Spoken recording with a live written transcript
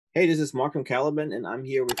Hey, this is Marc from CALIBAN, and I'm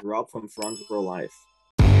here with Rob from Front Row Live.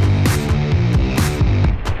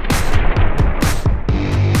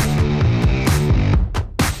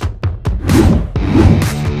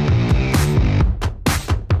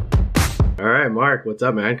 All right, Mark, what's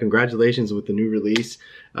up, man? Congratulations with the new release.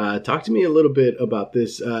 Talk to me a little bit about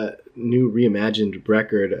this new reimagined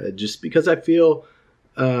record, just because I feel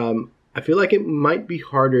like it might be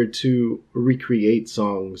harder to recreate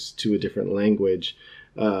songs to a different language,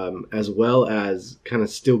 as well as kind of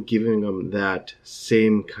still giving them that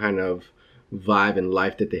same kind of vibe and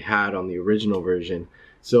life that they had on the original version.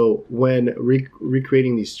 So when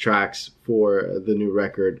recreating these tracks for the new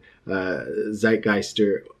record,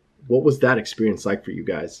 Zeitgeister, what was that experience like for you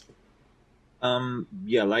guys?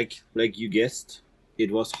 Yeah, like you guessed,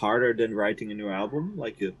 it was harder than writing a new album,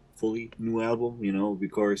 like a fully new album,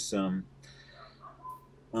 because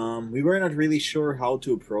we were not really sure how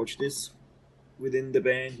to approach this within the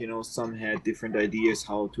band. Some had different ideas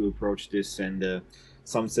how to approach this, and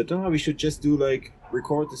some said, "Oh, we should just do like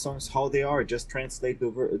record the songs how they are, just translate the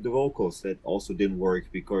vocals." That also didn't work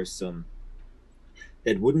because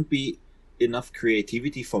that wouldn't be enough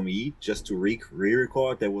creativity for me just to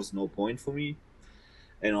re-record. There was no point for me,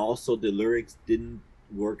 and also the lyrics didn't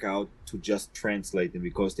work out to just translate them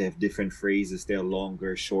because they have different phrases. They're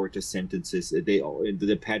longer, shorter sentences.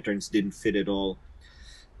 The patterns didn't fit at all.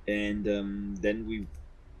 And then we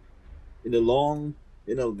in a long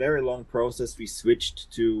in a very long process we switched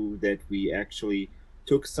to that we actually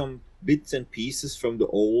took some bits and pieces from the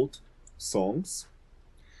old songs,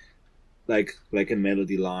 like a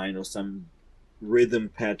melody line or some rhythm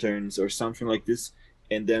patterns or something like this,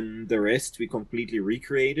 and then the rest we completely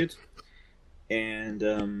recreated. And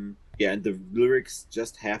yeah, and the lyrics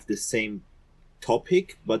just have the same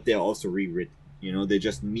topic, but they're also rewritten. They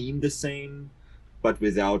just mean the same, but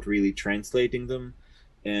without really translating them.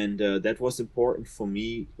 And that was important for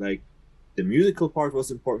me. Like the musical part was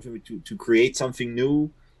important for me to create something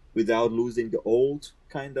new without losing the old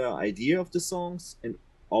kind of idea of the songs. And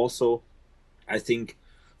also, I think,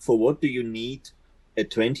 for what do you need a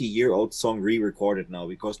 20-year-old song re-recorded now?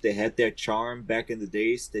 Because they had their charm back in the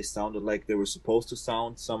days. They sounded like they were supposed to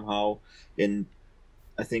sound somehow. And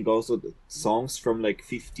I think also the songs from like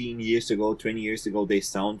 15 years ago, 20 years ago, they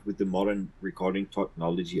sound with the modern recording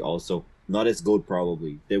technology also not as good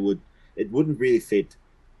probably. It wouldn't really fit,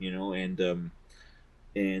 and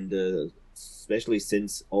especially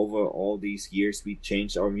since over all these years we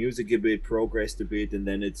changed our music a bit, progressed a bit, and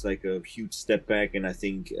then it's like a huge step back. And I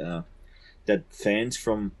think that fans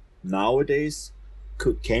from nowadays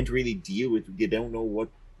can't really deal with. They don't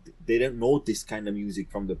know this kind of music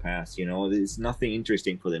from the past. There's nothing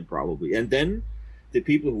interesting for them probably. And then the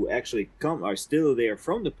people who actually come are still there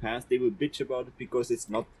from the past. They will bitch about it because it's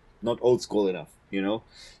not old school enough.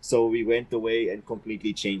 So we went away and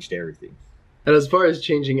completely changed everything. And as far as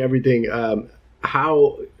changing everything,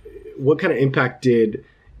 how, what kind of impact did,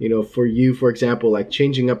 for you, for example, like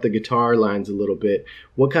changing up the guitar lines a little bit,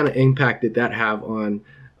 what kind of impact did that have on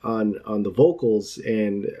the vocals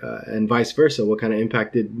and vice versa? What kind of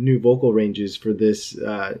impact did new vocal ranges for this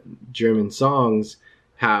German songs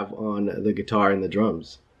have on the guitar and the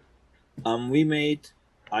drums? We made,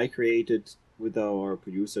 I created with our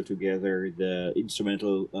producer together the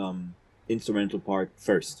instrumental part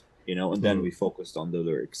first, and then Mm. we focused on the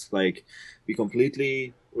lyrics. Like we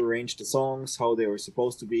completely arranged the songs how they were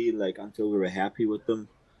supposed to be, like until we were happy with them,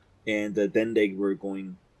 and then they were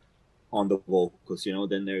going on the vocals.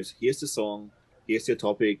 Then here's the song, here's your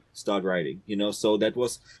topic, start writing. So that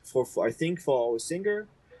was for I think for our singer,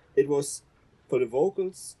 it was for the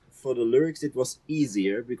vocals, for the lyrics, it was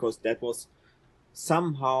easier because that was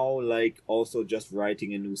somehow like also just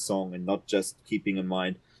writing a new song and not just keeping in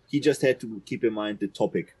mind. He just had to keep in mind the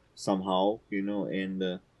topic somehow,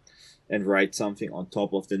 and write something on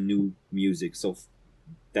top of the new music. So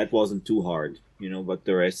that wasn't too hard, but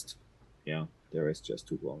the rest, yeah, the rest just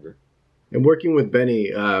took longer. And working with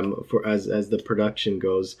Benny, for as the production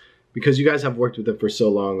goes, because you guys have worked with him for so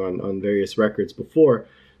long on various records before.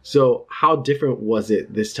 So how different was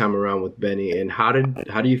it this time around with Benny, and how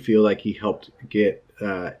do you feel like he helped get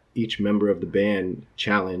each member of the band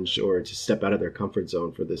challenged or to step out of their comfort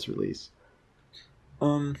zone for this release?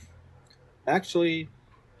 Um, Actually,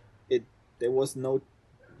 it there was no,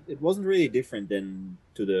 it wasn't really different than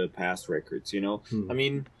to the past records. Hmm. I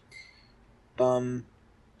mean, um,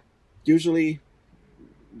 usually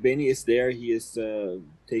Benny is there. He is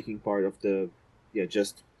taking part of the, yeah,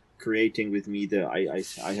 just creating with me. I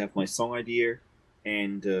have my song idea,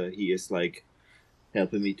 and he is like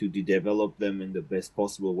helping me to develop them in the best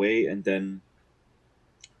possible way. And then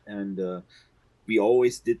and we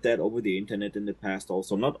always did that over the internet in the past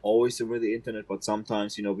also, not always over the internet, but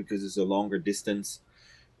sometimes, you know, because it's a longer distance.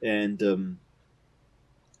 And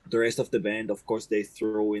the rest of the band, of course, they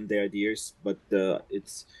throw in their ideas, but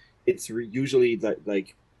usually like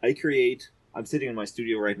I create. I'm sitting in my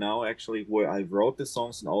studio right now, actually, where I wrote the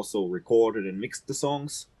songs and also recorded and mixed the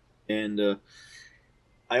songs. And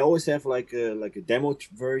I always have like a demo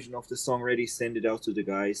version of the song ready, send it out to the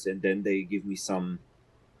guys, and then they give me some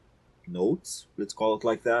notes. Let's call it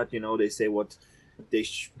like that. You know, they say what they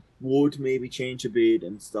would maybe change a bit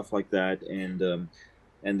and stuff like that. And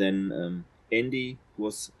then Andy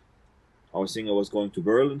was our singer was going to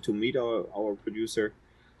Berlin to meet our producer,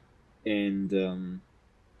 and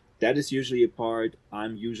that is usually a part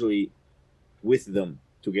I'm usually with them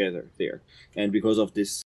together there. And because of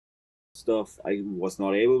this stuff, I was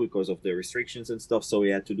not able because of the restrictions and stuff. So we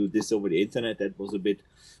had to do this over the internet. That was a bit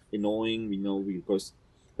annoying, you know, because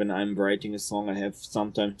when I'm writing a song, I have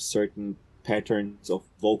sometimes certain patterns of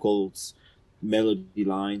vocals, melody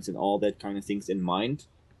lines, and all that kind of things in mind.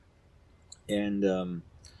 And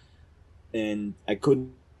and I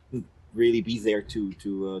couldn't really be there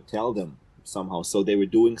to tell them somehow. So they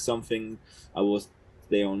were doing something. I was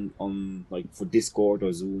there on like for Discord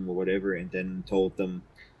or Zoom or whatever, and then told them,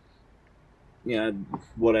 yeah,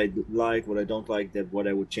 what I like, what I don't like, that what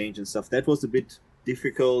I would change and stuff. That was a bit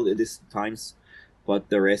difficult at this times, but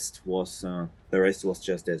the rest was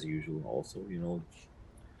just as usual. Also, you know,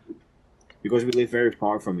 because we live very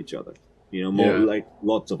far from each other. You know, more Yeah. like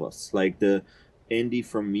lots of us. Like the Andy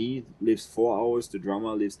from me lives 4 hours. The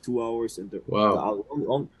drummer lives 2 hours, and Wow.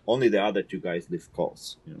 only the other two guys live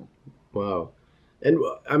close. You know. Wow. And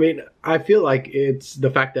I mean, I feel like it's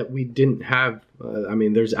the fact that we didn't have, I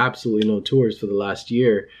mean, there's absolutely no tours for the last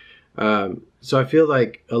year. So I feel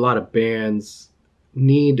like a lot of bands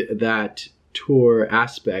need that tour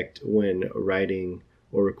aspect when writing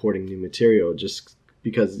or recording new material, just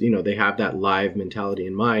because, you know, they have that live mentality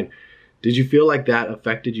in mind. Did you feel like that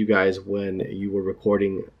affected you guys when you were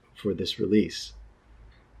recording for this release?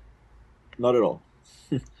 Not at all.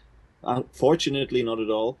 Unfortunately, not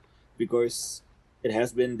at all, because it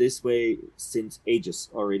has been this way since ages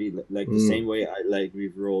already. Like the Mm, same way I like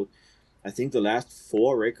we've wrote. I think the last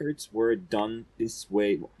four records were done this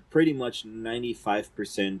way, pretty much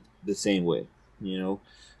 95% the same way. You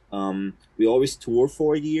know, we always tour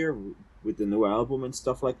for a year with the new album and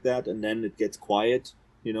stuff like that, and then it gets quiet.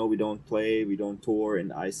 You know, we don't play, we don't tour,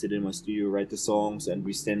 and I sit in my studio, write the songs, and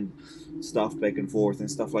we send stuff back and forth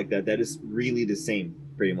and stuff like that. That is really the same,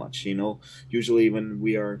 pretty much. You know, usually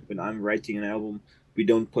when I'm writing an album, we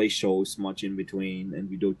don't play shows much in between,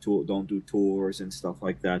 and we don't do tours and stuff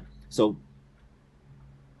like that. So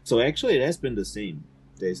actually, it has been the same.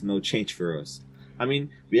 There's no change for us. I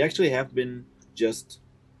mean, we actually have been just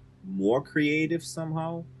more creative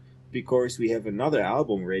somehow because we have another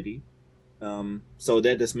album ready. So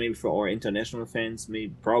that is maybe for our international fans,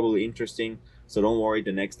 maybe probably interesting. So don't worry,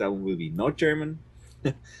 the next album will be not German.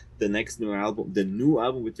 The new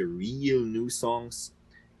album with the real new songs,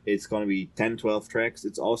 it's gonna be 10, 12 tracks.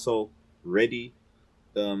 It's also ready.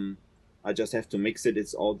 Um, I just have to mix it.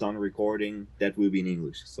 It's all done recording. That will be in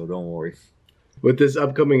English, so don't worry. With this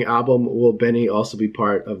upcoming album, will Benny also be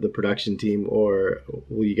part of the production team, or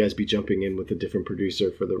will you guys be jumping in with a different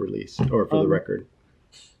producer for the release or for the Um, record?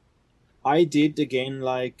 I did again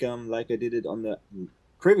like I did it on the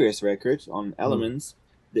previous record on Mm. Elements.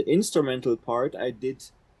 The instrumental part I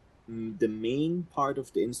did the main part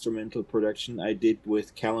of the instrumental production I did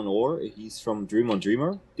with Callan Orr. He's from Dream on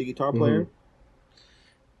Dreamer, the guitar Hmm. player,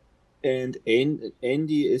 and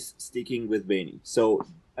Andy is sticking with Benny. So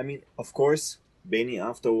I mean, of course, Benny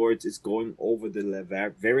afterwards is going over the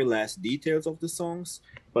very last details of the songs,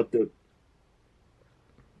 but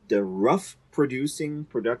the rough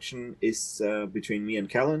production is between me and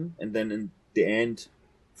Callan, and then in the end,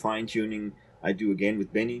 fine tuning I do again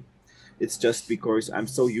with Benny. It's just because I'm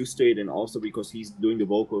so used to it, and also because he's doing the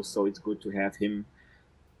vocals, so it's good to have him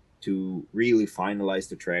to really finalize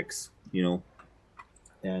the tracks, you know.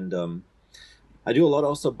 And I do a lot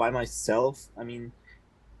also by myself. I mean,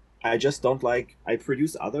 I just don't like. I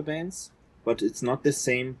produce other bands, but it's not the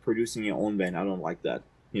same producing your own band. I don't like that,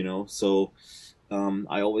 you know. So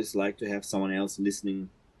I always like to have someone else listening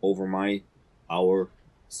over our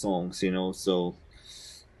songs, you know. So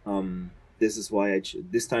this is why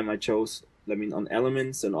this time I chose. I mean, on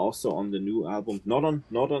Elements and also on the new album, not on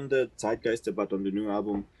the Zeitgeister, but on the new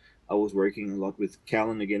album, I was working a lot with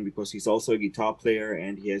Callan again because he's also a guitar player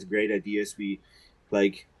and he has great ideas. We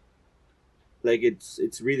like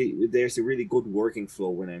it's really there's a really good working flow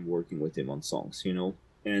when I'm working with him on songs, you know,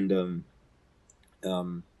 and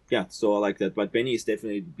yeah, so I like that. But Benny is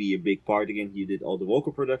definitely be a big part again. He did all the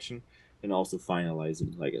vocal production and also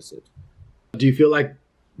finalizing, like I said. Do you feel like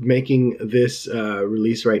making this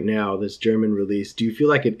release right now, this German release, do you feel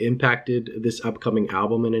like it impacted this upcoming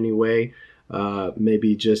album in any way?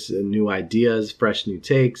 Maybe just new ideas, fresh new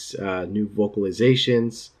takes, new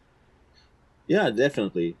vocalizations? Yeah,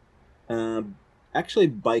 definitely. Um, Actually,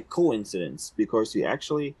 by coincidence, because we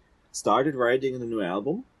actually started writing the new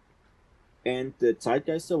album, and the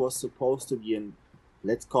Zeitgeister was supposed to be an,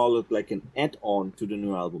 let's call it like an add-on to the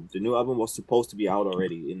new album. The new album was supposed to be out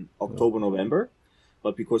already in October, November,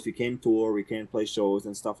 but because we can't tour, we can't play shows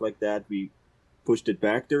and stuff like that, we pushed it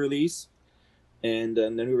back the release. And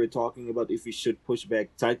then we were talking about if we should push back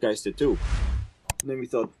Zeitgeister too. And then we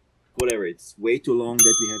thought, whatever, it's way too long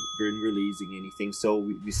that we have been releasing anything. So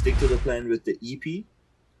we stick to the plan with the EP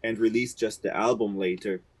and release just the album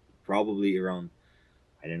later, probably around,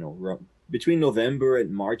 I don't know, between November and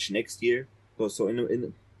March next year. So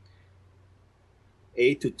in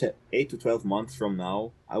 8 to 12 months from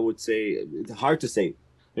now, I would say it's hard to say,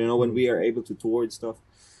 when we are able to tour and stuff.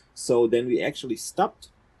 So then we actually stopped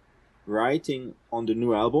writing on the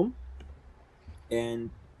new album and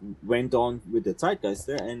went on with the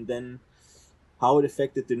Zeitgeister. And then how it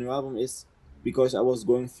affected the new album is because I was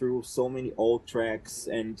going through so many old tracks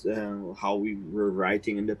and how we were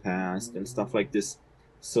writing in the past and stuff like this.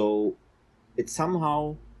 So it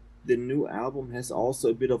somehow, the new album has also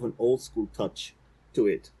a bit of an old school touch to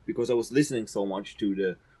it because I was listening so much to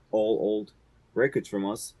the all old records from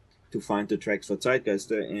us to find the tracks for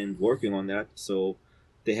Zeitgeister and working on that. So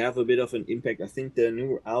they have a bit of an impact. I think the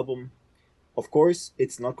new album, of course,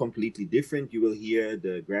 it's not completely different. You will hear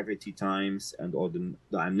the gravity times and or the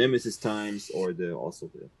I'm Nemesis times or the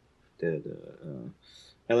also the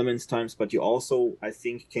elements times, but you also, I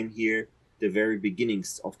think, can hear the very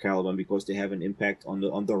beginnings of Caliban because they have an impact on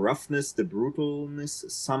the roughness, the brutalness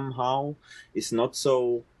somehow is not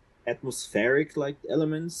so atmospheric like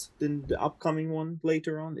elements than the upcoming one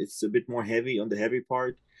later on. It's a bit more heavy on the heavy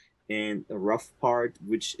part and a rough part,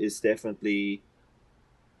 which is definitely,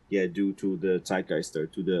 yeah, due to the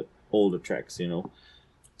Zeitgeister, to the older tracks.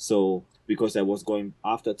 So because I was going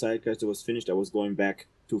after Zeitgeister was finished, I was going back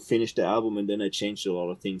to finish the album, and then I changed a lot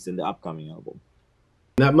of things in the upcoming album.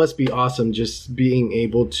 That must be awesome, just being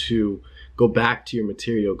able to go back to your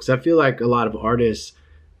material. Because I feel like a lot of artists,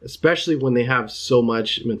 especially when they have so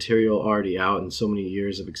much material already out and so many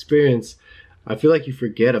years of experience, I feel like you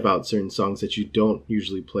forget about certain songs that you don't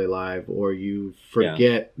usually play live, or you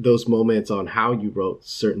forget those moments on how you wrote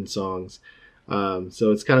certain songs.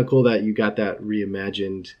 So it's kind of cool that you got that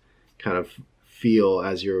reimagined kind of feel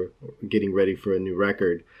as you're getting ready for a new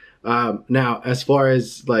record. Now, as far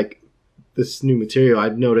as like this new material,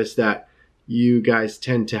 I've noticed that you guys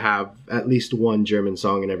tend to have at least one German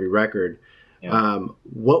song in every record. Yeah.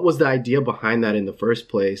 What was the idea behind that in the first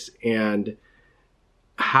place, and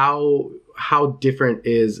how different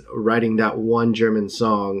is writing that one German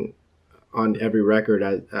song on every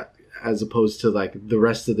record as opposed to like the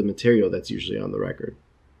rest of the material that's usually on the record?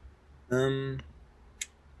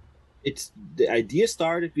 It's the idea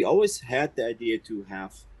started. We always had the idea to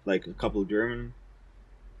have like a couple German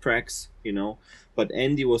tracks, but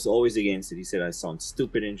Andy was always against it. He said I sound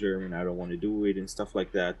stupid in German, I don't want to do it and stuff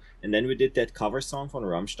like that. And then we did that cover song from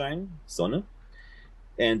Rammstein, Sonne,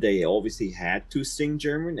 and they obviously had to sing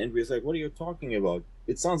German, and we was like, what are you talking about?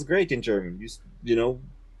 It sounds great in German,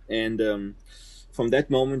 and from that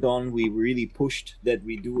moment on we really pushed that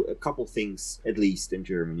we do a couple things at least in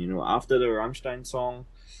German. After the Rammstein song,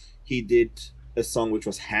 he did a song which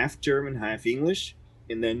was half German, half English,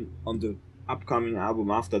 and then on the upcoming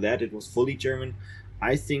album after that it was fully German.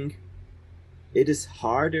 I think it is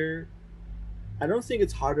harder. I don't think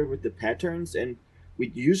it's harder with the patterns, and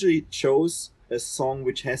we usually chose a song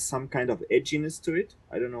which has some kind of edginess to it.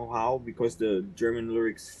 I don't know how, because the German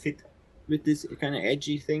lyrics fit with this kind of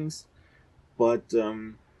edgy things, but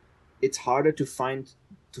it's harder to find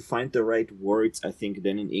the right words, I think,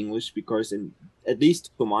 than in English, because at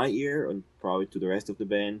least to my ear and probably to the rest of the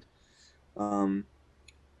band,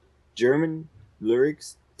 German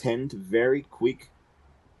lyrics tend very quick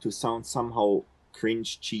to sound somehow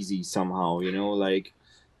cringe cheesy somehow,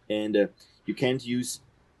 and you can't use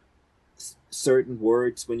certain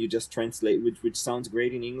words when you just translate, which sounds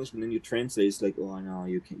great in English, and then you translate, it's like, oh no,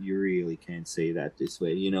 you really can't say that this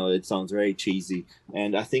way, it sounds very cheesy.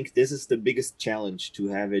 And I think this is the biggest challenge, to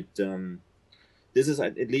have it. This is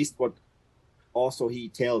at least what also he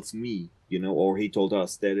tells me, or he told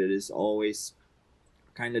us, that it is always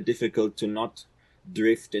kind of difficult to not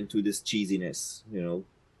drift into this cheesiness.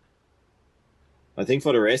 I think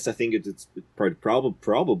for the rest, I think it's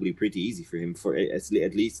probably pretty easy for him. For at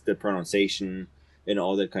least the pronunciation and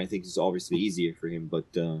all that kind of things is obviously easier for him. But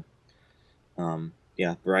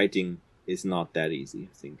yeah, writing is not that easy,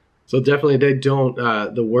 I think. So definitely they don't,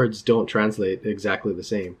 the words don't translate exactly the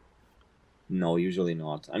same. No, usually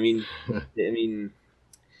not. I mean,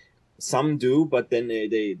 some do, but then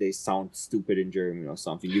they sound stupid in German or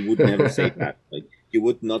something. You would never say that. Like you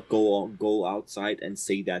would not go outside and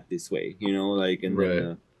say that this way, you know, like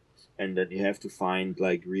Right. And then you have to find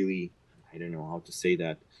like really, I don't know how to say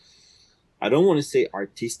that. I don't want to say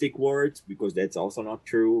artistic words because that's also not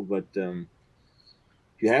true, but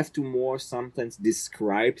you have to more sometimes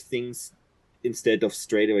describe things instead of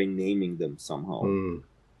straight away naming them somehow. Mm,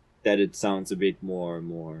 That it sounds a bit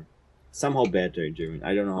more somehow better in German.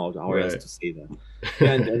 I don't know how else right. to say that.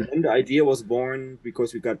 Yeah, and the idea was born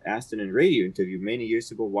because we got asked in a radio interview many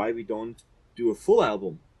years ago why we don't do a full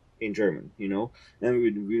album in German, you know? And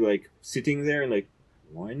we like sitting there and like,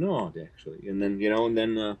 why not actually? And then, you know, and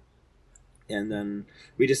then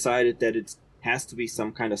we decided that it has to be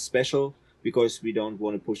some kind of special because we don't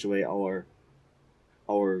want to push away our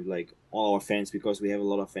like all our fans because we have a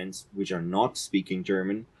lot of fans which are not speaking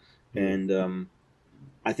German. Mm. And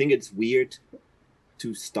I think it's weird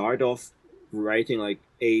to start off writing like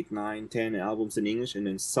 8, 9, 10 albums in English and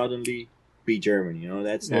then suddenly be German. You know,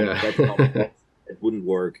 that's not Yeah. it wouldn't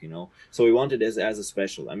work. You know, so we wanted as a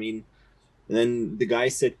special. I mean, and then the guy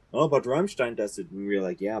said, "Oh, but Rammstein does it." And we were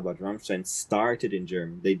like, "Yeah, but Rammstein started in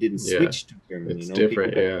German. They didn't Yeah. switch to German. You It's know, people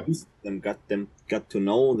different. got Yeah. used to them, got to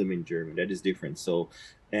know them in German. That is different." So,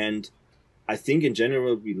 and I think in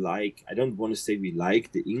general we like. I don't want to say we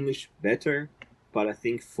like the English better, but I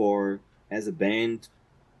think for as a band,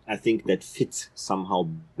 I think that fits somehow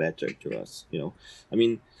better to us. You know, I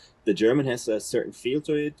mean, the German has a certain feel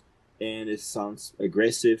to it, and it sounds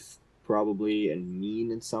aggressive probably and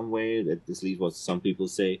mean in some way. That at least what some people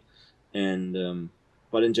say, and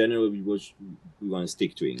but in general we want to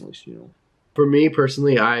stick to English. You know. For me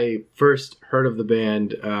personally, I first heard of the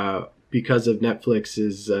band because of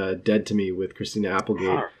Netflix's Dead to Me with Christina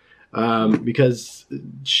Applegate. Because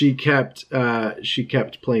she kept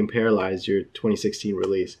playing Paralyzed, your 2016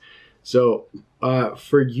 release. So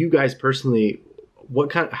for you guys personally,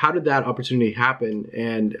 how did that opportunity happen,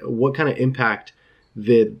 and what kind of impact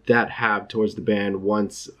did that have towards the band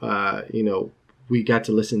once you know, we got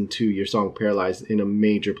to listen to your song Paralyzed in a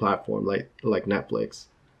major platform like Netflix?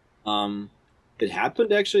 It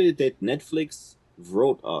happened actually that Netflix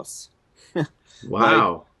wrote us. Like,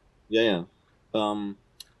 Wow. yeah.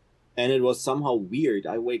 And it was somehow weird.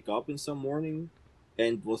 I wake up in some morning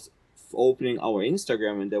and was opening our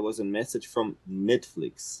Instagram, and there was a message from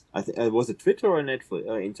Netflix. I think it was a Twitter or Netflix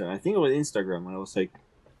I think it was Instagram, and I was like,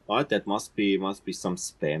 "What? That must be some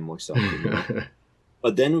spam or something." You know?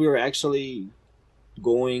 But then we were actually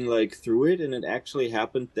going like through it, and it actually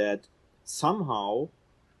happened that somehow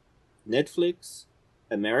Netflix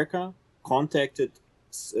America contacted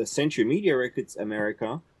Century Media Records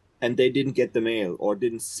America, and they didn't get the mail or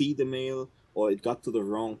didn't see the mail, or it got to the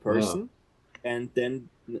wrong person. Wow. And then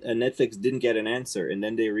Netflix didn't get an answer, and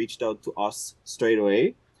then they reached out to us straight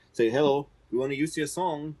away, say, "Hello, we want to use your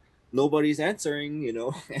song. Nobody's answering," you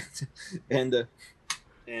know. and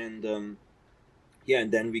yeah,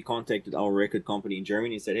 and then we contacted our record company in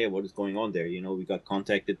Germany and said, "Hey, what is going on there? You know, we got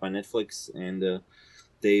contacted by Netflix, and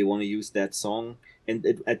they want to use that song." And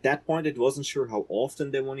at that point, it wasn't sure how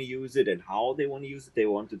often they want to use it and how they want to use it. They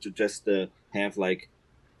wanted to just have like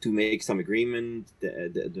to make some agreement,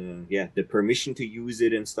 the permission to use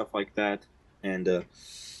it and stuff like that. And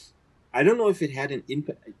I don't know if it had an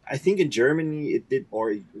impact. I think in Germany it did,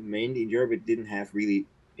 or mainly in Europe, it didn't have really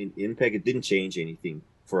an impact. It didn't change anything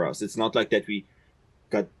for us. It's not like that we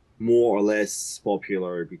got more or less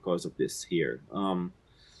popular because of this here.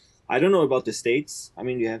 I don't know about the States. I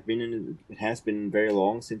mean, it has been very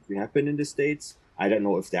long since we have been in the States. I don't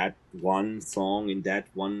know if that one song in that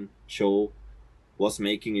one show was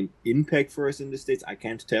making an impact for us in the States. I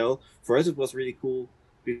can't tell. For us, it was really cool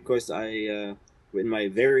because in my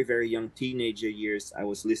very, very young teenager years, I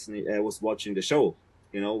was watching the show,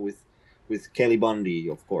 you know, with Kelly Bundy,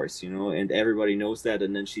 of course, you know, and everybody knows that.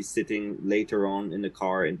 And then she's sitting later on in the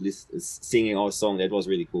car and singing our song. That was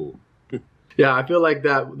really cool. Yeah, I feel like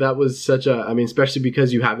that was such a, I mean, especially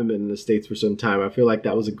because you haven't been in the States for some time, I feel like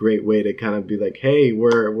that was a great way to kind of be like, hey,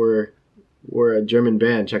 we're a German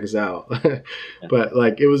band, check us out. Yeah. But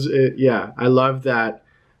like yeah, I love that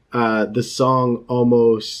the song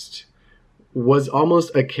was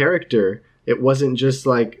almost a character. It wasn't just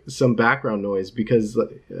like some background noise, because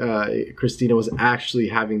Christina was actually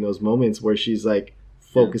having those moments where she's like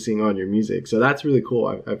focusing on your music. So that's really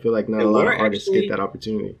cool. I feel like not a lot of artists get that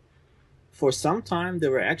opportunity. For some time, they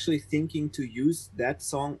were actually thinking to use that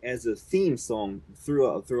song as a theme song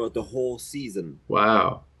throughout the whole season.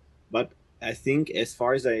 Wow. But I think, as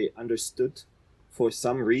far as I understood, for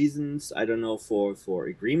some reasons, I don't know, for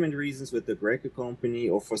agreement reasons with the record company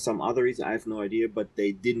or for some other reason, I have no idea, but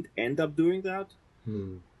they didn't end up doing that.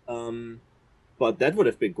 But that would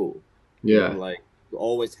have been cool. Yeah. You know, like,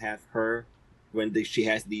 always have her, when she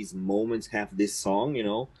has these moments, have this song, you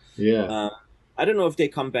know? Yeah. I don't know if they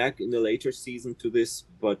come back in the later season to this,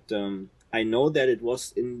 but I know that it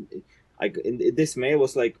was in this mail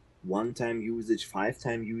was like 1-time usage,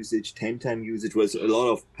 5-time usage, 10-time usage, was a lot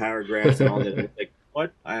of paragraphs and all that. And like,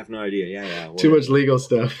 what? I have no idea. Yeah. Whatever. Too much legal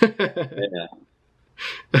stuff. Yeah.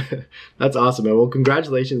 That's awesome, man. Well,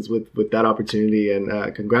 congratulations with that opportunity,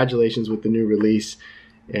 and congratulations with the new release,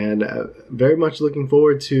 and very much looking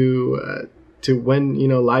forward to when, you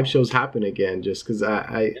know, live shows happen again, just because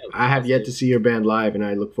I have yet to see your band live, and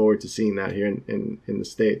I look forward to seeing that here in the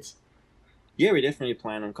States. Yeah, we definitely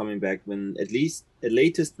plan on coming back when, at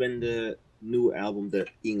latest when the new album, the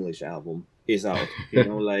English album, is out. You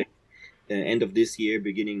know, like end of this year,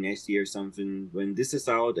 beginning next year, something. When this is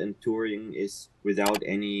out and touring is without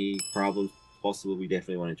any problems possible, we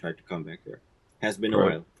definitely want to try to come back there. Has been a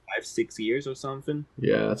while, 5-6 years or something.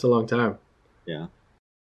 Yeah, that's a long time. Yeah.